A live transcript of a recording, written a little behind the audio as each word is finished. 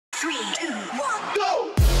3, 2, 1,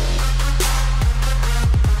 Go!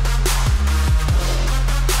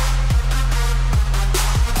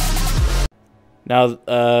 Now,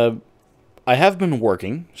 I have been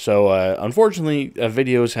working, so unfortunately,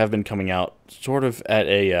 videos have been coming out sort of at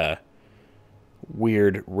a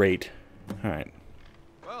weird rate. All right.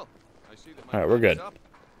 Well, I see that All right, we're good. up.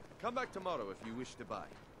 Come back tomorrow if you wish to buy.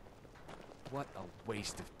 What a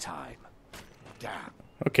waste of time. Damn.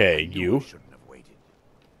 Okay, I you. shouldn't have waited.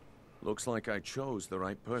 Looks like I chose the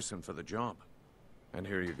right person for the job. And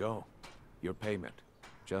here you go. Your payment.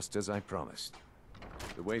 Just as I promised.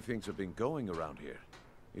 The way things have been going around here,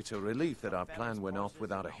 it's a relief that our plan went off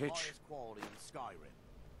without a hitch. Oh,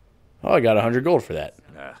 I got 100 gold for that.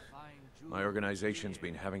 My organization's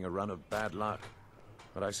been having a run of bad luck.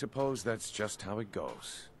 But I suppose that's just how it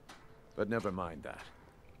goes. But never mind that.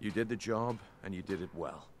 You did the job, and you did it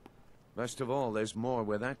well. Best of all, there's more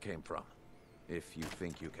where that came from. If you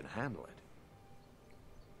think you can handle it.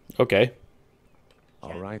 Okay.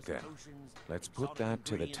 All right then. Let's put that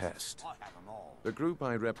to the test. The group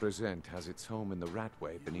I represent has its home in the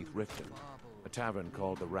Ratway beneath Riften, a tavern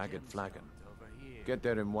called the Ragged Flagon. Get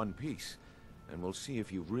there in one piece, and we'll see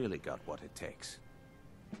if you've really got what it takes.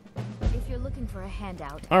 If you're looking for a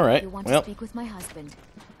handout, All right, you want well. to speak with my husband.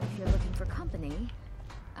 If you're looking for company,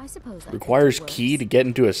 I suppose I Requires could do key worse. to get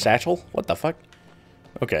into a satchel? What the fuck?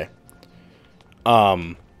 Okay.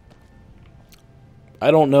 I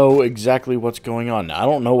don't know exactly what's going on now. I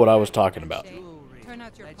don't know what I was talking about. Turn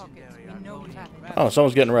out your pockets. We know you have it. Oh,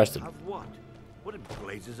 someone's getting arrested. Of what? What in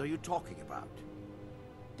blazes are you talking about?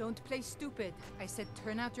 Don't play stupid. I said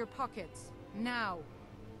turn out your pockets. Now.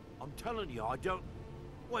 I'm telling you, I don't...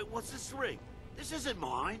 Wait, what's this ring? This isn't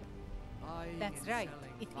mine. That's right.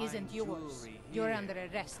 It isn't yours. You're under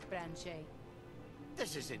arrest, Branche.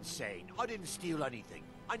 This is insane. I didn't steal anything.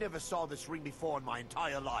 I never saw this ring before in my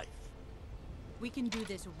entire life. We can do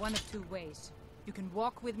this one of two ways. You can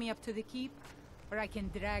walk with me up to the keep, or I can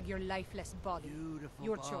drag your lifeless body.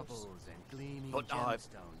 Your choice. But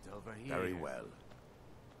very well.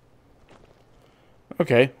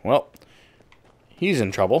 Okay, well, he's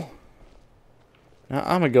in trouble. Now,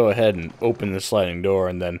 I'm going to go ahead and open this sliding door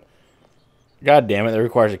and then... God damn it, that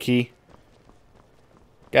requires a key.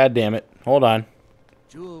 God damn it. Hold on.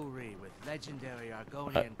 Jewelry with legendary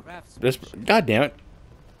Argonian This, craftsmanship. God damn it.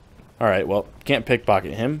 Alright, well, can't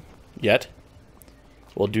pickpocket him yet.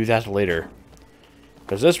 We'll do that later.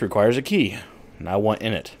 Because this requires a key. And I want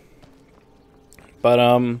in it. But,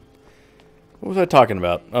 what was I talking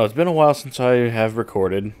about? Oh, it's been a while since I have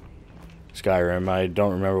recorded Skyrim. I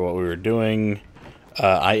don't remember what we were doing.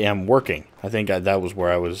 I am working. I think that was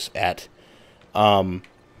where I was at. We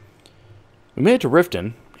made it to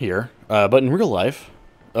Riften here, but in real life,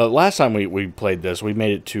 last time we played this, we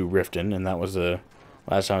made it to Riften, and that was the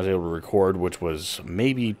last time I was able to record, which was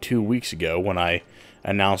maybe 2 weeks ago when I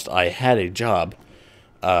announced I had a job.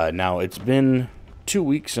 Now, it's been 2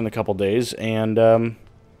 weeks and a couple days, and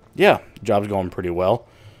yeah, the job's going pretty well.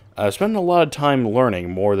 Spending a lot of time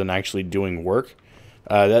learning more than actually doing work.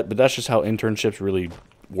 But that's just how internships really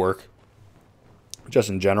work, just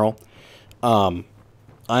in general.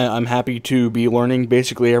 I'm happy to be learning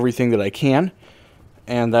basically everything that I can,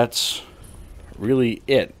 and that's really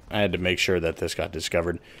it. I had to make sure that this got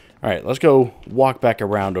discovered. Alright, let's go walk back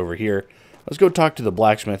around over here. Let's go talk to the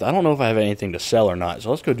blacksmith. I don't know if I have anything to sell or not, so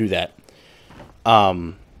let's go do that.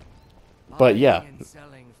 But yeah.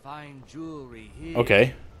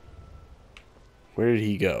 Okay. Where did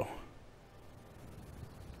he go?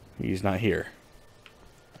 He's not here.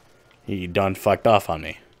 He done fucked off on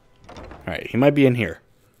me. Alright, he might be in here.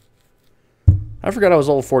 I forgot I was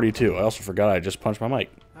level 42. I also forgot I just punched my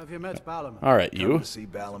mic. Have you met Balaman? Alright, Come you. to see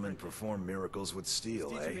Balaman perform miracles with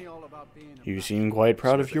steel, eh? You seem quite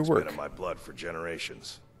proud of your Smithing's work. been in my blood for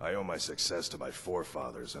generations. I owe my success to my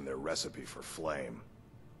forefathers and their recipe for flame.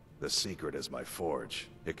 The secret is my forge.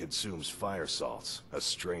 It consumes fire salts, a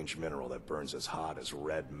strange mineral that burns as hot as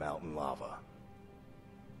red mountain lava.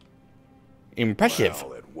 Impressive.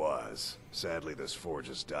 Well, it was. Sadly, this forge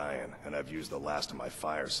is dying, and I've used the last of my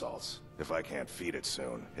fire salts. If I can't feed it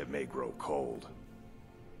soon, it may grow cold.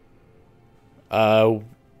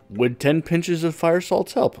 Would 10 pinches of fire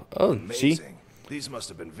salts help? Oh, see? Amazing. These must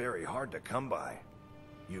have been very hard to come by.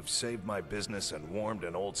 You've saved my business and warmed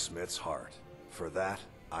an old smith's heart. For that,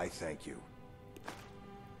 I thank you.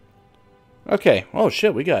 Okay. Oh,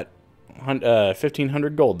 shit, we got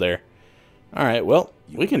 1,500 gold there. Alright, well,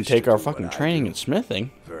 we can wish take to our do what fucking I training do. in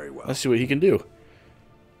smithing. Very well. Let's see what he can do.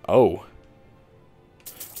 Oh.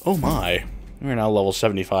 Oh my. We're now level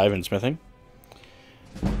 75 in smithing.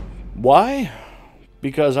 Why?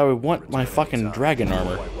 Because I would want my fucking dragon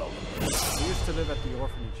armor. Quite welcome. I used to live at the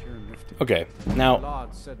orphanage here in Riften. Okay, The now,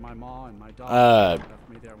 Lord said my ma and my dad left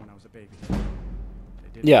me there when I was a baby.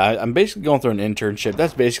 They did. yeah, I'm basically going through an internship.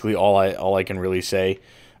 That's basically all I can really say.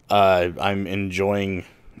 I'm enjoying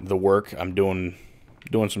the work. I'm doing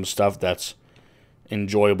some stuff that's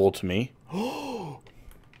enjoyable to me.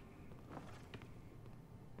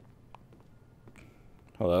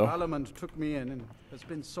 Hello? Parliament took me in and has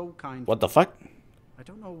been so kind. What the fuck? I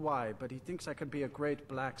don't know why, but he thinks I could be a great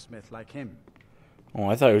blacksmith like him. Oh,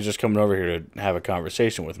 I thought he was just coming over here to have a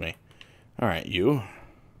conversation with me. Alright, you.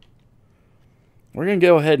 We're going to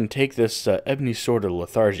go ahead and take this Ebony Sword of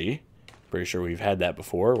Lethargy. Pretty sure we've had that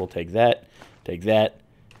before. We'll take that. Take that.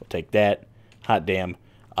 We'll take that. Hot damn.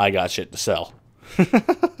 I got shit to sell. Come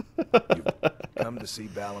to see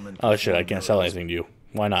Balliman. Oh shit, I can't sell anything to you.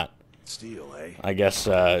 Why not? Steal, eh?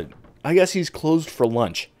 I guess he's closed for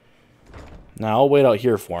lunch. Now, I'll wait out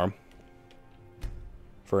here for him.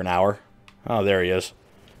 For an hour. Oh, there he is.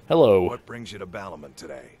 Hello. What brings you to Balliman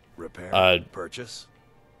today? Repair? Purchase?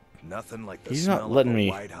 Nothing like the he's smell not letting of a me...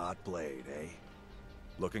 white-hot blade, eh?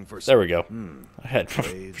 Looking for... There we go. I had, for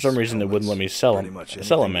some reason, they wouldn't let me sell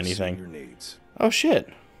him anything. Oh, shit.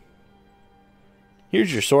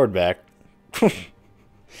 Here's your sword back.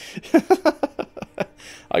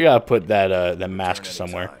 I gotta put that mask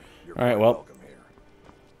somewhere. Alright, well,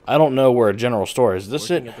 I don't know where a general store is. This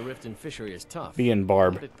it? At the Riften fishery is tough. Be in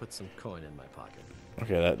Barb. Put some coin in my pocket.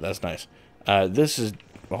 Okay, that's nice. This is...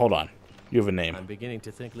 Well, hold on. You have a name. I'm beginning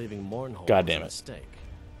to think leaving Mournhold God was a damn it. mistake.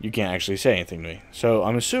 You can't actually say anything to me. So,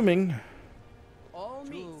 I'm assuming...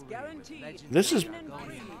 This is...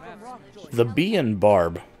 The Bee and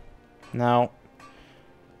Barb. Now...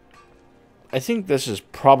 I think this is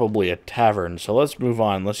probably a tavern, so let's move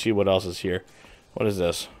on. Let's see what else is here. What is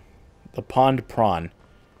this? The Pond Prawn.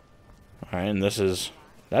 Alright, and this is...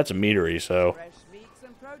 That's a meadery, so...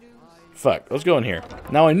 Fuck, let's go in here.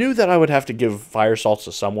 Now, I knew that I would have to give fire salts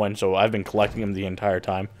to someone, so I've been collecting them the entire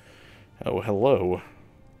time. Oh, hello.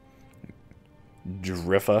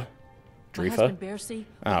 Driffa?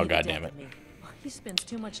 Oh, goddammit. He spends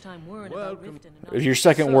too much time worrying about Riften. If your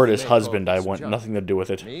second word is husband, I want nothing to do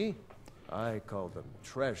with it. Me? I call them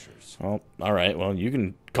treasures. Well, alright, well, you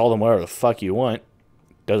can call them whatever the fuck you want.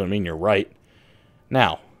 Doesn't mean you're right.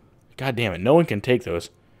 Now, god damn it, no one can take those.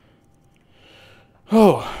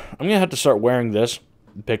 Oh, I'm gonna have to start wearing this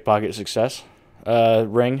pickpocket success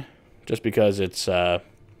ring, just because it's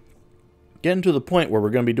getting to the point where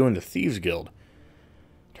we're gonna be doing the Thieves Guild.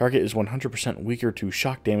 Target is 100% weaker to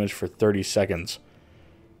shock damage for 30 seconds.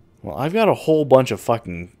 Well, I've got a whole bunch of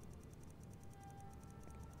fucking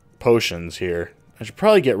potions here. I should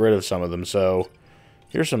probably get rid of some of them, so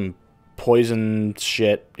here's some poison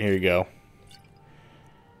shit. Here you go.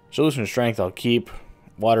 Solution strength I'll keep.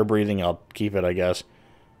 Water breathing I'll keep it, I guess.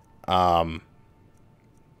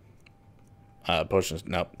 Potions,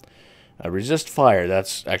 nope. Resist fire,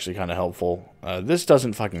 that's actually kind of helpful. This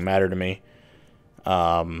doesn't fucking matter to me.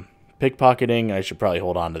 Pickpocketing, I should probably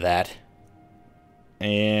hold on to that.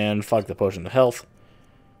 And fuck the potion of health.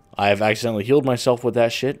 I have accidentally healed myself with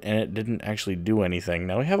that shit, and it didn't actually do anything.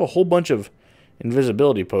 Now, we have a whole bunch of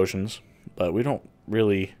invisibility potions, but we don't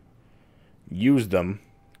really use them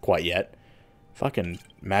quite yet. Fucking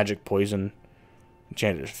magic poison,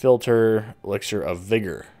 enchanted filter, elixir of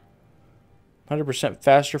vigor. 100%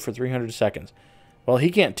 faster for 300 seconds. Well, he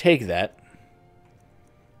can't take that.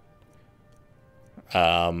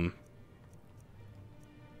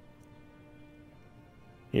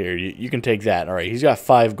 Here, you can take that. Alright, he's got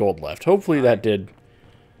 5 gold left. Hopefully that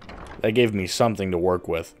gave me something to work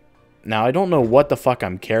with. Now, I don't know what the fuck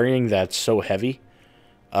I'm carrying that's so heavy.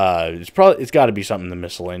 It's got to be something in the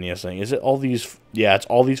miscellaneous thing. Is it all these? Yeah, it's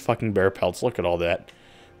all these fucking bear pelts. Look at all that.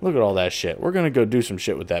 Look at all that shit. We're gonna go do some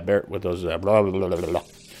shit with that bear, with those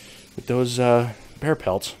bear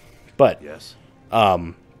pelts. But yes.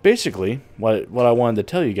 Basically, what I wanted to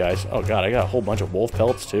tell you guys. Oh god, I got a whole bunch of wolf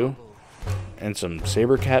pelts too, and some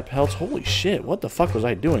saber cat pelts. Holy shit! What the fuck was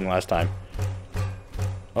I doing last time?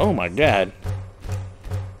 Oh my god.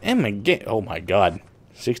 Oh my god.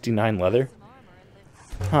 69 leather.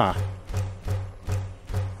 Huh.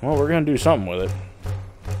 Well, we're gonna do something with it.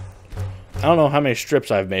 I don't know how many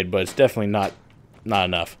strips I've made, but it's definitely not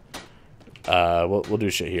enough. We'll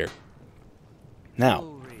do shit here. Now,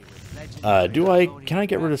 can I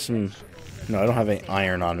get rid of some... No, I don't have any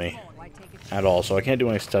iron on me at all, so I can't do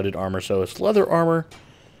any studded armor, so it's leather armor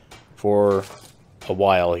for a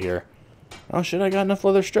while here. Oh shit, I got enough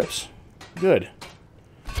leather strips. Good.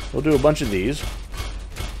 We'll do a bunch of these.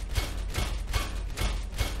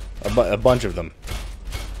 A bunch of them,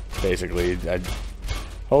 basically.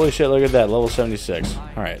 Holy shit, look at that. Level 76.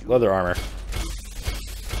 Alright, leather armor.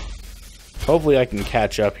 Hopefully I can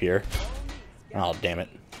catch up here. Oh, damn it.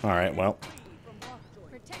 Alright, well.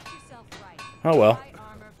 Oh, well.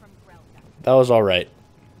 That was alright.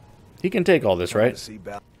 He can take all this, right?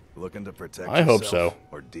 Looking to protect I hope so.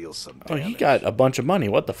 Or deal some Oh, damage. he got a bunch of money.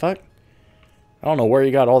 What the fuck? I don't know where he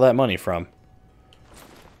got all that money from.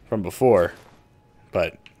 From before.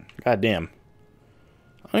 But, goddamn.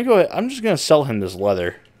 I'm gonna go ahead. I'm just gonna sell him this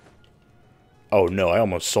leather. Oh no, I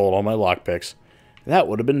almost sold all my lockpicks. That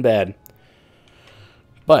would have been bad.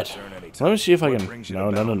 But, let me see if I can...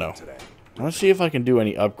 No. Let's see if I can do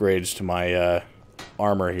any upgrades to my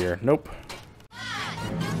armor here. Nope.